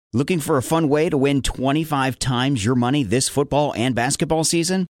Looking for a fun way to win 25 times your money this football and basketball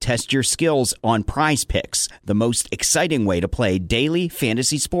season? Test your skills on Prize Picks, the most exciting way to play daily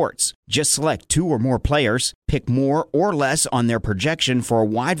fantasy sports. Just select 2 or more players, pick more or less on their projection for a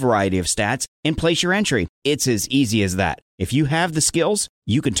wide variety of stats, and place your entry. It's as easy as that. If you have the skills,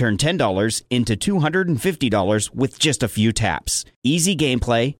 you can turn $10 into $250 with just a few taps. Easy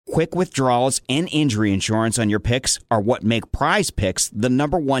gameplay, quick withdrawals, and injury insurance on your picks are what make Prize Picks the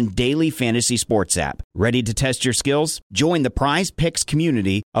 #1 daily fantasy sports app. Ready to test your skills? Join the Prize Picks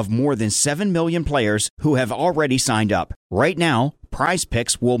community of more than 7 million players who have already signed up. Right now, Prize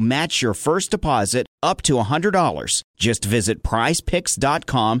Picks will match your first deposit up to $100. Just visit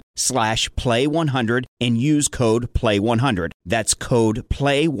prizepicks.com/play100 and use code PLAY100. That's code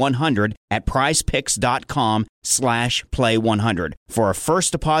PLAY100 at prizepicks.com/play100 for a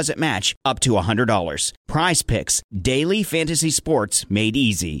first deposit match up to $100. Prize Picks, daily fantasy sports made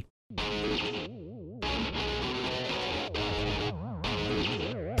easy.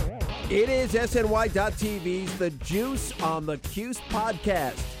 It is SNY.TV's The Juice on the Cuse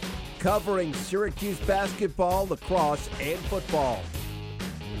podcast, covering Syracuse basketball, lacrosse, and football.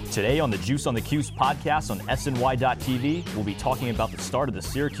 Today on the Juice on the Cuse podcast on SNY.TV, we'll be talking about the start of the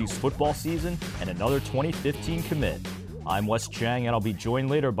Syracuse football season and another 2015 commit. I'm Wes Cheng, and I'll be joined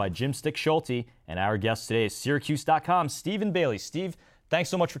later by Jim Stechschulte, and our guest today is Syracuse.com, Stephen Bailey. Steve, thanks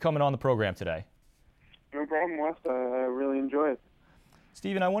so much for coming on the program today. No problem, Wes. I really enjoy it.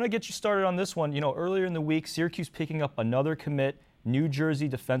 Stephen, I want to get you started on this one. You know, earlier in the week, Syracuse picking up another commit, New Jersey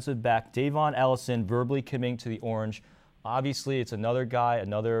defensive back Davon Ellison verbally committing to the Orange. Obviously, it's another guy,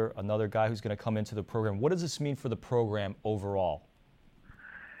 another guy who's going to come into the program. What does this mean for the program overall?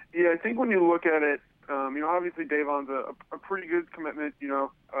 Yeah, I think when you look at it, obviously Davon's a pretty good commitment. A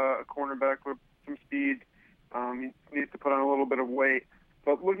cornerback with some speed. He needs to put on a little bit of weight.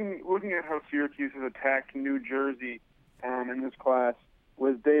 But looking at how Syracuse has attacked New Jersey in this class,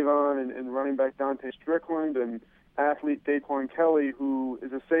 with Davon and running back Dante Strickland and athlete Daquan Kelly, who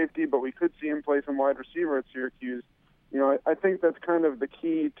is a safety, but we could see him play some wide receiver at Syracuse. I think that's kind of the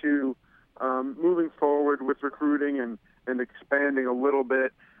key to moving forward with recruiting and expanding a little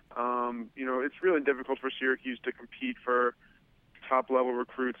bit. It's really difficult for Syracuse to compete for top-level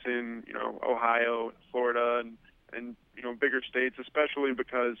recruits in, Ohio, Florida, and bigger states, especially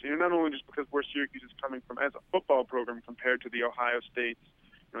because, not only just because where Syracuse is coming from as a football program compared to the Ohio States,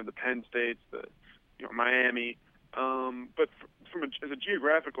 the Penn States, the Miami, but as a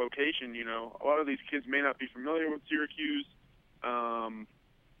geographic location, a lot of these kids may not be familiar with Syracuse.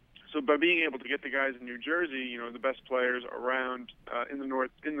 So by being able to get the guys in New Jersey, the best players around in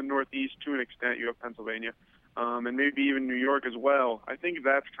the Northeast to an extent, you have Pennsylvania, and maybe even New York as well. I think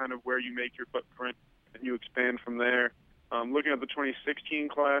that's kind of where you make your footprint and you expand from there. Looking at the 2016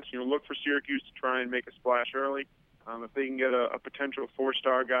 class, look for Syracuse to try and make a splash early. If they can get a potential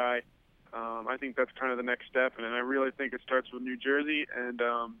 4-star guy, I think that's kind of the next step. And I really think it starts with New Jersey and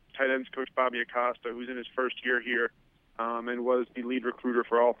tight ends coach Bobby Acosta, who's in his first year here and was the lead recruiter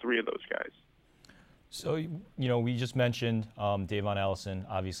for all 3 of those guys. So, we just mentioned Davon Ellison,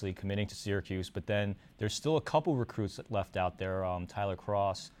 obviously committing to Syracuse, but then there's still a couple recruits that left out there, Tyler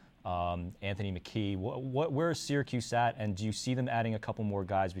Cross, Anthony McKee. Where is Syracuse at, and do you see them adding a couple more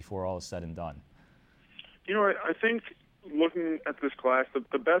guys before all is said and done? I think looking at this class,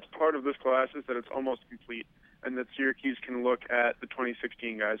 the best part of this class is that it's almost complete and that Syracuse can look at the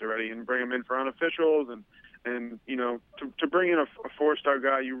 2016 guys already and bring them in for unofficials. And to bring in a 4-star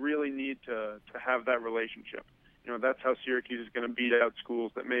guy, you really need to have that relationship. That's how Syracuse is going to beat out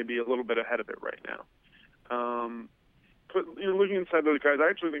schools that may be a little bit ahead of it right now. But looking inside those guys, I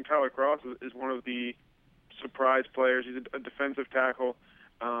actually think Tyler Cross is one of the surprise players. He's a defensive tackle,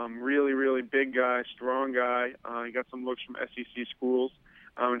 really, really big guy, strong guy. He got some looks from SEC schools,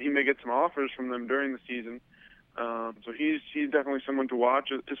 and he may get some offers from them during the season. So he's definitely someone to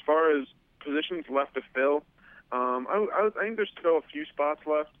watch. As far as positions left to fill, I think there's still a few spots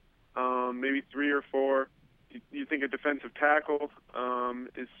left, maybe 3 or 4. You think a defensive tackle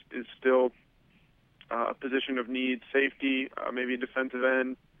is still a position of need, safety, maybe a defensive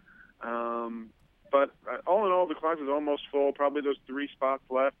end. But all in all, the class is almost full, probably those 3 spots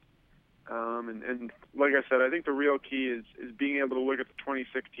left. And like I said, I think the real key is being able to look at the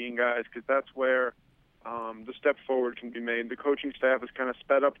 2016 guys, because that's where the step forward can be made. The coaching staff has kind of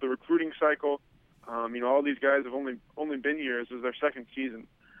sped up the recruiting cycle. All these guys have only been here. This is their second season.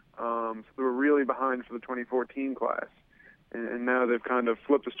 So they were really behind for the 2014 class. And now they've kind of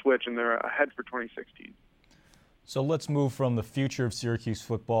flipped the switch, and they're ahead for 2016. So let's move from the future of Syracuse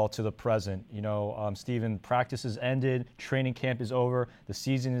football to the present. Stephen, practice has ended, training camp is over, the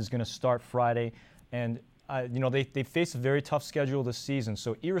season is going to start Friday, and they face a very tough schedule this season.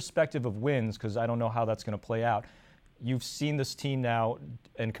 So irrespective of wins, because I don't know how that's going to play out, you've seen this team now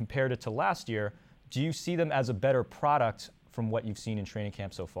and compared it to last year. Do you see them as a better product from what you've seen in training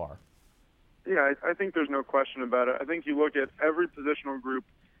camp so far? Yeah, I think there's no question about it. I think you look at every positional group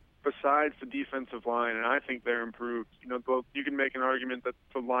besides the defensive line, and I think they're improved. Both you can make an argument that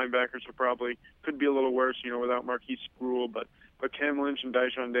the linebackers could be a little worse, without Marquise Spruill, but Cam Lynch and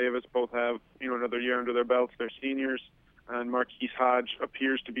Dyshawn Davis both have, another year under their belts. They're seniors, and Marquise Hodge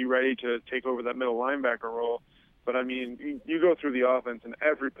appears to be ready to take over that middle linebacker role. But, you go through the offense, and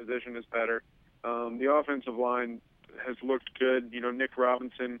every position is better. The offensive line has looked good. Nick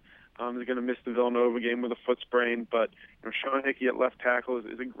Robinson is going to miss the Villanova game with a foot sprain, but Sean Hickey at left tackle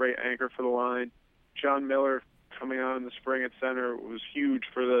is a great anchor for the line. John Miller coming on in the spring at center was huge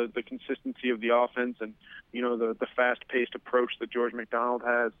for the consistency of the offense and the fast-paced approach that George McDonald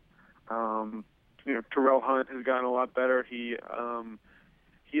has. Terrell Hunt has gotten a lot better. He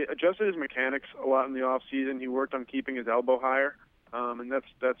adjusted his mechanics a lot in the off season. He worked on keeping his elbow higher, and that's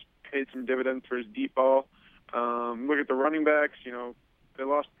paid some dividends for his deep ball. Look at the running backs.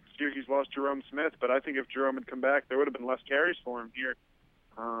 Syracuse lost Jerome Smith, but I think if Jerome had come back, there would have been less carries for him here.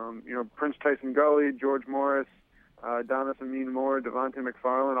 Prince Tyson Gully, George Morris, Donis Amin Moore, Devontae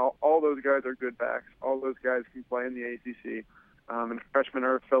McFarland, all those guys are good backs. All those guys can play in the ACC. And freshman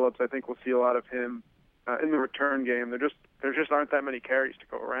Irv Phillips, I think we'll see a lot of him in the return game. There just aren't that many carries to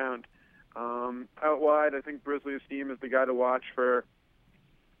go around. Out wide, I think Brisley Esteem is the guy to watch for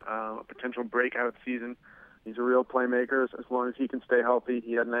a potential breakout season. He's a real playmaker as long as he can stay healthy.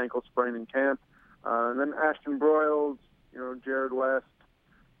 He had an ankle sprain in camp. And then Ashton Broyles, Jared West,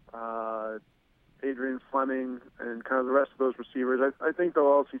 Adrian Fleming, and kind of the rest of those receivers. I think they'll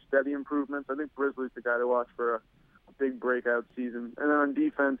all see steady improvements. I think Brisley's the guy to watch for a big breakout season. And then on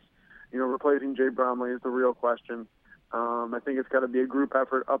defense, replacing Jay Bromley is the real question. I think it's got to be a group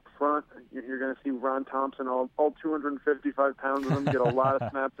effort up front. You're going to see Ron Thompson, all 255 pounds of him, get a lot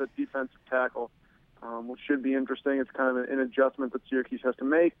of snaps at defensive tackle. Which should be interesting. It's kind of an adjustment that Syracuse has to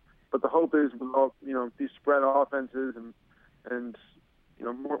make. But the hope is with all, these spread offenses and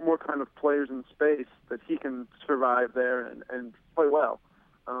more kind of players in space that he can survive there and play well.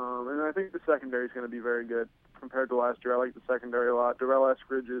 And I think the secondary is going to be very good compared to last year. I like the secondary a lot. Darrell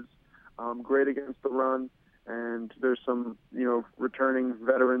Eskridge is great against the run, and there's some returning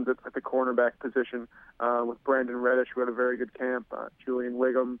veterans at the cornerback position with Brandon Reddish, who had a very good camp, Julian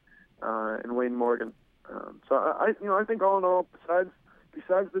Wiggum, and Wayne Morgan. So I think all in all, besides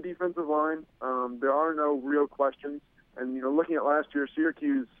the defensive line, there are no real questions. And looking at last year,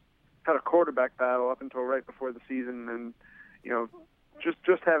 Syracuse had a quarterback battle up until right before the season, and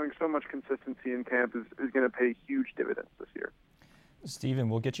just having so much consistency in camp is going to pay huge dividends this year. Stephen,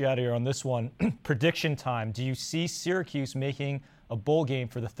 we'll get you out of here on this one. Prediction time. Do you see Syracuse making a bowl game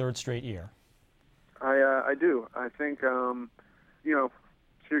for the third straight year? I do. I think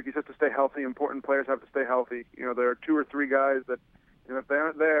Syracuse has to stay healthy. Important players have to stay healthy. There are two or three guys that, if they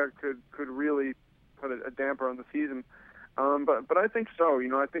aren't there, could really put a damper on the season. But I think so.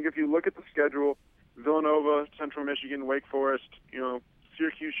 I think if you look at the schedule, Villanova, Central Michigan, Wake Forest,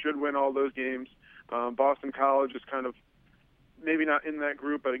 Syracuse should win all those games. Boston College is kind of maybe not in that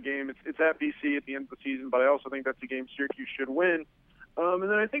group, but a game. It's at BC at the end of the season, but I also think that's a game Syracuse should win. And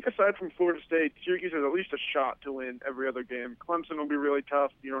then I think aside from Florida State, Syracuse has at least a shot to win every other game. Clemson will be really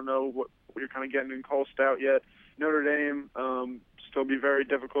tough. You don't know what you're kind of getting in Cole Stout yet. Notre Dame still be very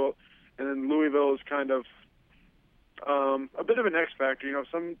difficult. And then Louisville is kind of a bit of an X factor.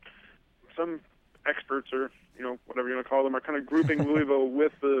 Some experts or whatever you want to call them are kind of grouping Louisville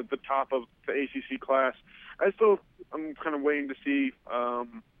with the top of the ACC class. I'm kind of waiting to see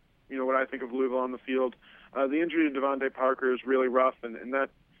what I think of Louisville on the field. The injury to Devontae Parker is really rough, and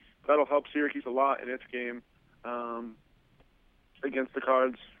that'll help Syracuse a lot in its game against the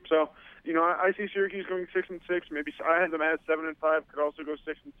Cards. So, I see Syracuse going 6-6. Maybe I had them at 7-5. Could also go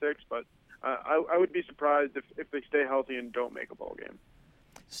 6-6, but I would be surprised if they stay healthy and don't make a bowl game.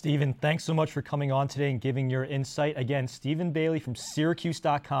 Stephen, thanks so much for coming on today and giving your insight. Again, Stephen Bailey from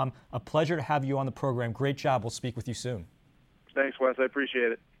Syracuse.com. A pleasure to have you on the program. Great job. We'll speak with you soon. Thanks, Wes. I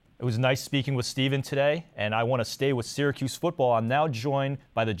appreciate it. It was nice speaking with Stephen today, and I want to stay with Syracuse football. I'm now joined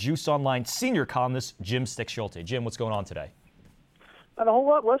by the Juice Online senior columnist, Jim Stechschulte. Jim, what's going on today? Not a whole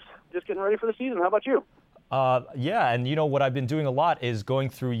lot, Wes. Just getting ready for the season. How about you? Yeah, and what I've been doing a lot is going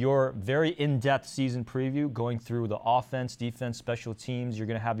through your very in-depth season preview, going through the offense, defense, special teams. You're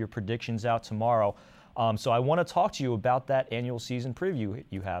going to have your predictions out tomorrow. So I want to talk to you about that annual season preview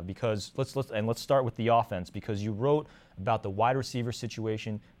you have, because let's start with the offense, because you wrote about the wide receiver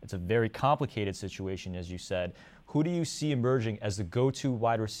situation. It's a very complicated situation, as you said. Who do you see emerging as the go-to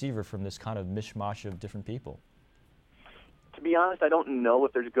wide receiver from this kind of mishmash of different people? To be honest, I don't know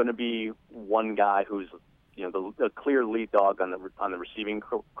if there's going to be one guy who's the clear lead dog on the receiving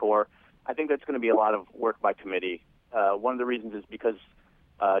core. I think that's going to be a lot of work by committee. One of the reasons is because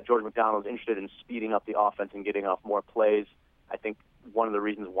George McDonald is interested in speeding up the offense and getting off more plays. I think one of the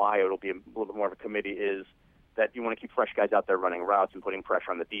reasons why it'll be a little bit more of a committee is that you want to keep fresh guys out there running routes and putting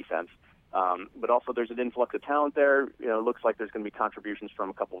pressure on the defense. But also there's an influx of talent there. It looks like there's going to be contributions from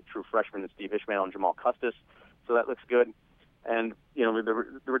a couple of true freshmen, Steve Ishmael and Jamal Custis. So that looks good. And,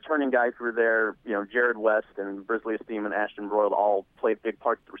 the returning guys who were there, Jared West and Brisley Esteem and Ashton Broyle all played big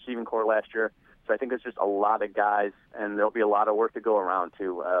parts of the receiving core last year. So I think there's just a lot of guys, and there'll be a lot of work to go around,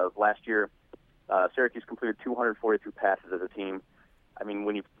 too. Last year, Syracuse completed 242 passes as a team. I mean,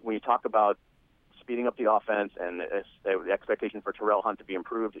 when you talk about speeding up the offense and the expectation for Terrell Hunt to be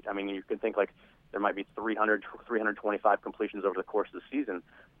improved, I mean, you can think like there might be 325 completions over the course of the season.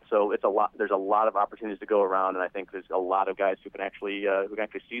 So it's a lot. There's a lot of opportunities to go around, and I think there's a lot of guys who can actually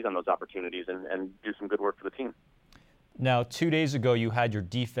seize on those opportunities and do some good work for the team. Now, 2 days ago, you had your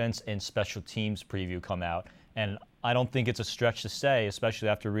defense and special teams preview come out, and I don't think it's a stretch to say, especially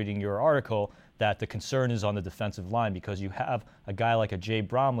after reading your article, that the concern is on the defensive line, because you have a guy like a Jay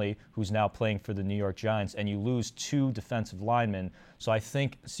Bromley who's now playing for the New York Giants, and you lose 2 defensive linemen. So I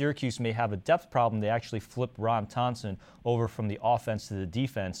think Syracuse may have a depth problem. They actually flipped Ron Thompson over from the offense to the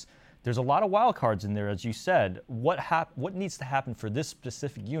defense. There's a lot of wild cards in there, as you said. What needs to happen for this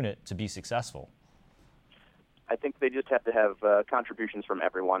specific unit to be successful? I think they just have to have contributions from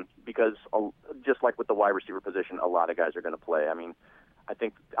everyone, because just like with the wide receiver position, a lot of guys are going to play. I mean, I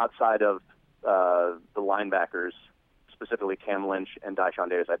think outside of the linebackers, specifically Cam Lynch and Dyshawn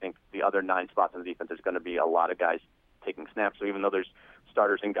Davis, I think the other 9 spots in the defense, there's going to be a lot of guys taking snaps. So even though there's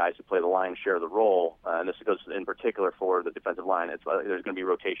starters and guys who play the lion's share of the role, and this goes in particular for the defensive line, there's going to be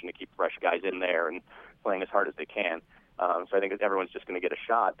rotation to keep fresh guys in there and playing as hard as they can. So I think everyone's just going to get a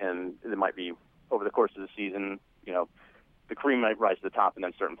shot, and it might be over the course of the season, the cream might rise to the top, and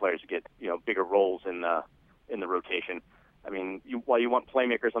then certain players get, bigger roles in the rotation. I mean, while you want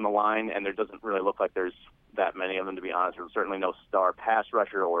playmakers on the line, and there doesn't really look like there's that many of them, to be honest, there's certainly no star pass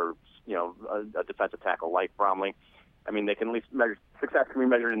rusher or, a defensive tackle like Bromley. I mean, they can at least success can be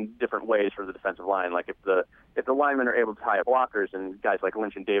measured in different ways for the defensive line. Like if the linemen are able to tie up blockers, and guys like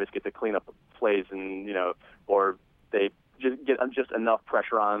Lynch and Davis get to clean up plays, and or they just get just enough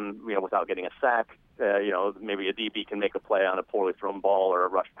pressure on, without getting a sack. Maybe a DB can make a play on a poorly thrown ball or a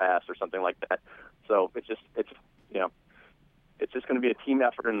rush pass or something like that. So it's just going to be a team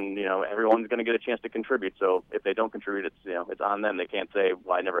effort, and everyone's going to get a chance to contribute. So if they don't contribute, it's on them. They can't say,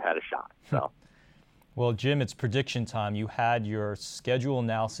 "Well, I never had a shot." So. Well, Jim, it's prediction time. You had your schedule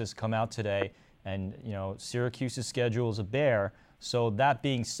analysis come out today, and Syracuse's schedule is a bear. So that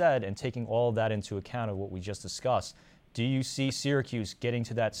being said, and taking all of that into account of what we just discussed, do you see Syracuse getting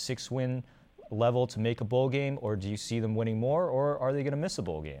to that 6-win level to make a bowl game, or do you see them winning more, or are they going to miss a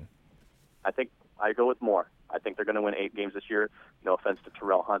bowl game? I think I go with more. I think they're going to win 8 games this year. No offense to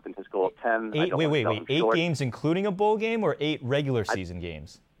Terrell Hunt and his goal of 10. Wait. 8 games including a bowl game, or 8 regular season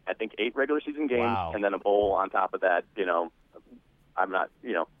games? I think 8 regular season games, wow, and then a bowl on top of that. I'm not,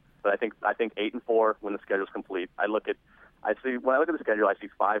 but I think 8-4 when the schedule's complete. When I look at the schedule, I see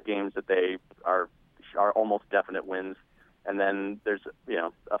 5 games that they are almost definite wins. And then there's,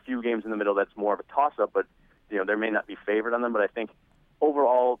 a few games in the middle that's more of a toss-up, but, there may not be favored on them. But I think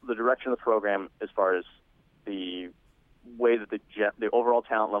overall, the direction of the program, as far as the way that the overall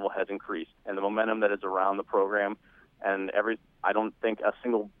talent level has increased and the momentum that is around the program, and I don't think a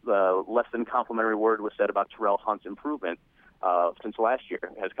single less than complimentary word was said about Terrell Hunt's improvement since last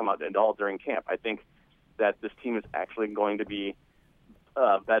year has come out and all during camp. I think that this team is actually going to be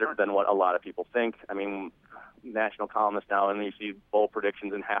better than what a lot of people think. I mean, national columnist now, and you see bowl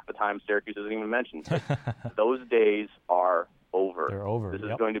predictions, and half the time Syracuse isn't even mentioned. Those days are over. They're over. This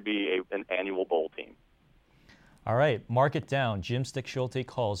is going to be an annual bowl team. All right, mark it down. Jim Stechschulte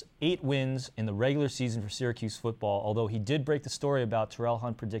calls 8 wins in the regular season for Syracuse football, although he did break the story about Terrell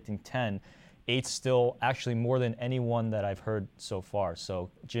Hunt predicting 10. 8's still actually more than anyone that I've heard so far. So,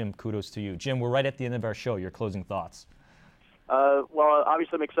 Jim, kudos to you. Jim, we're right at the end of our show. Your closing thoughts. Well,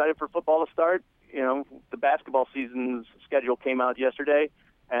 obviously I'm excited for football to start. The basketball season's schedule came out yesterday,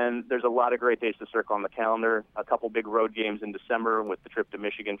 and there's a lot of great days to circle on the calendar. A couple big road games in December with the trip to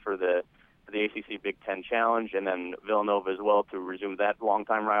Michigan for the ACC Big Ten Challenge, and then Villanova as well to resume that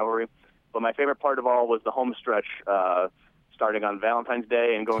longtime rivalry. But my favorite part of all was the home stretch, starting on Valentine's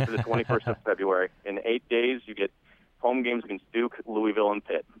Day and going through the 21st of February. In 8 days, you get home games against Duke, Louisville, and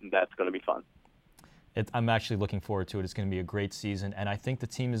Pitt. That's going to be fun. I'm actually looking forward to it. It's going to be a great season, and I think the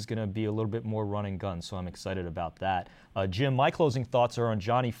team is going to be a little bit more run and gun, so I'm excited about that. Jim, my closing thoughts are on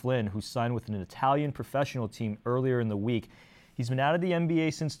Johnny Flynn, who signed with an Italian professional team earlier in the week. He's been out of the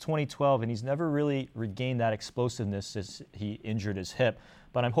NBA since 2012, and he's never really regained that explosiveness since he injured his hip.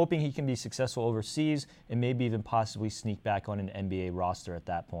 But I'm hoping he can be successful overseas and maybe even possibly sneak back on an NBA roster at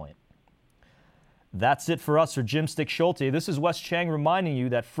that point. That's it for us. For Jim Stechschulte, this is Wes Cheng reminding you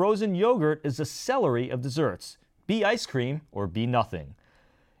that frozen yogurt is the celery of desserts. Be ice cream or be nothing.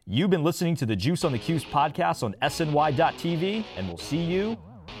 You've been listening to the Juice on the Cuse podcast on SNY.TV, and we'll see you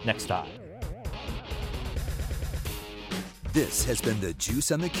next time. This has been the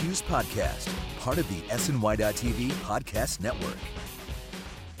Juice on the Cuse podcast, part of the SNY.TV podcast network.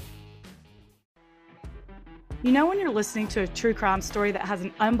 You know when you're listening to a true crime story that has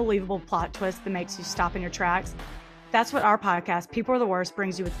an unbelievable plot twist that makes you stop in your tracks? That's what our podcast, People Are the Worst,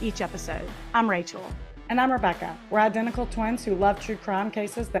 brings you with each episode. I'm Rachel. And I'm Rebecca. We're identical twins who love true crime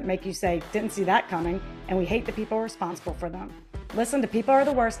cases that make you say, didn't see that coming, and we hate the people responsible for them. Listen to People Are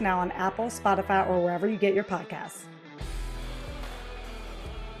the Worst now on Apple, Spotify, or wherever you get your podcasts.